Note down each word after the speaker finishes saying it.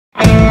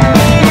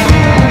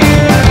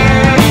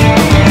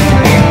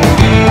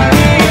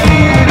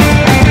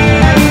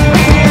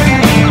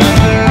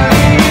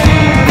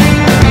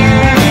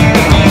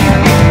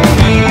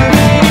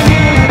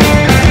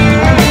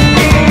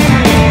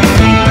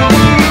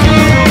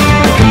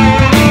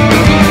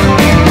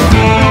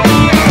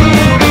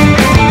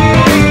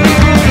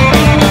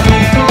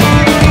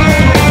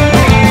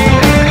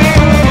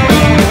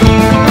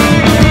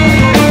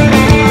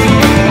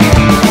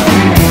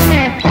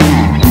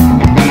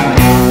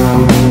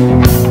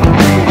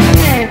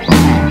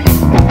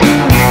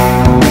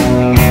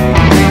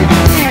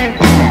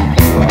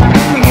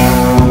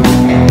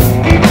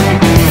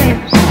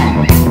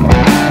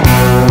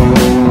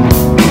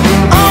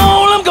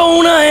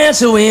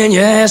when you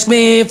ask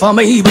me if I'm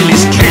able.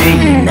 It's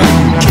Cain,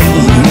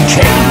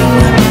 Cain.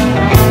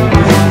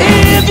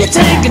 If you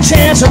take a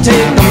chance, I'll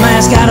take the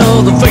mask out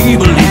of the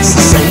fable. It's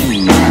the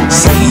same.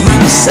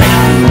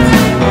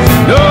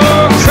 No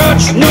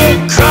crutch, no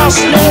cross,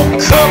 no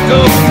cook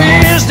of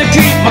fears to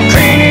keep my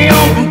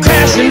cranium from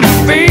crashing to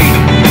feet.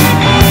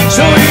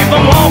 So if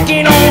I'm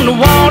walking on the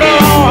water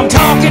or I'm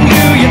talking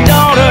to your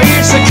daughter,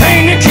 it's a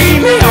cane to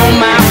keep me on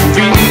my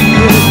feet.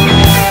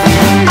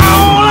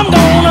 All I'm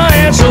gonna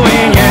answer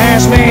when you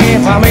ask me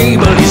if I'm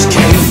able is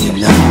Cain.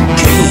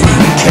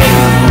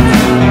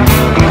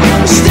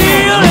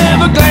 Still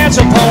ever glance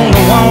upon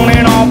the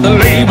warning off the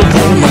label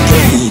for my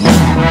Cain.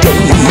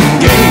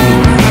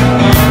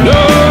 No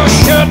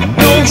shirt,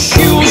 no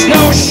shoes,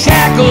 no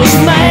shackles,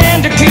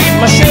 man, to keep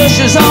my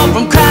shushes off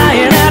from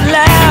crying out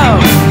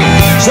loud.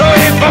 So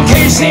if I'm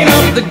casing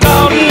up the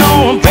garden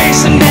or I'm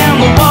facing down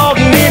the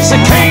Walden, it's a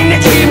cane to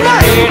keep my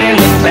head in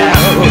the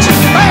clouds.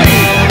 Hey!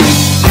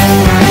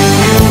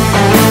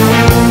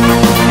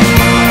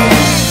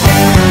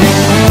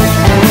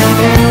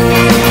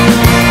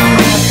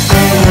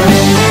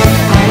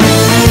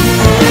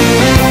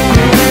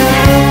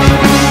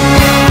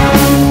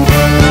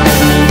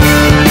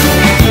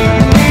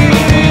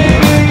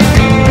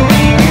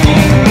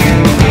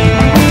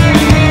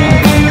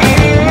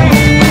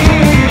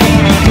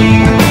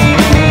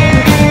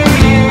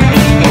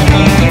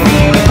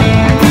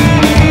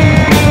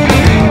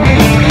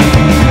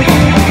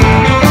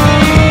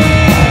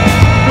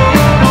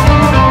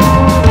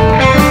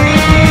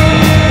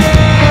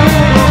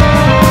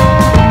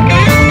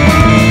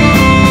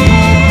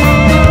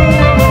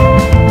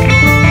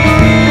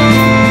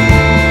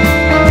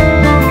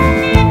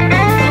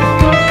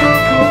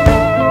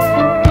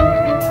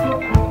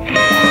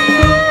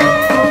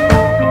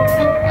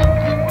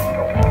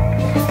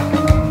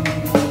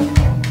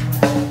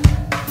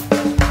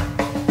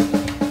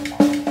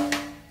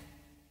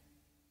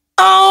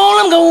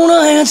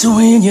 So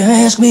when you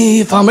ask me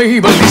if I'm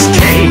able, it's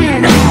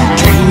Cain. I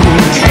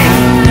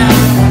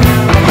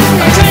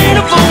can't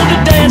afford to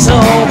dance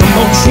all the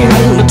motion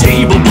on the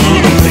table,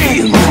 but I'm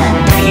paying.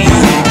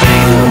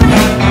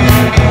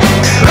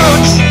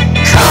 Crutch,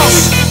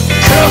 cost,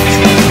 cook,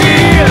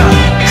 beer,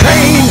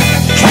 Cain,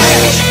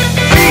 cash,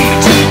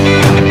 feet,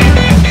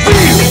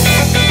 feel,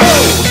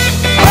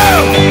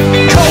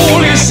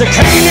 cold is the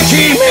cane to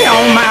keep me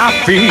on my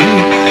feet.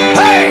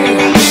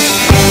 Hey!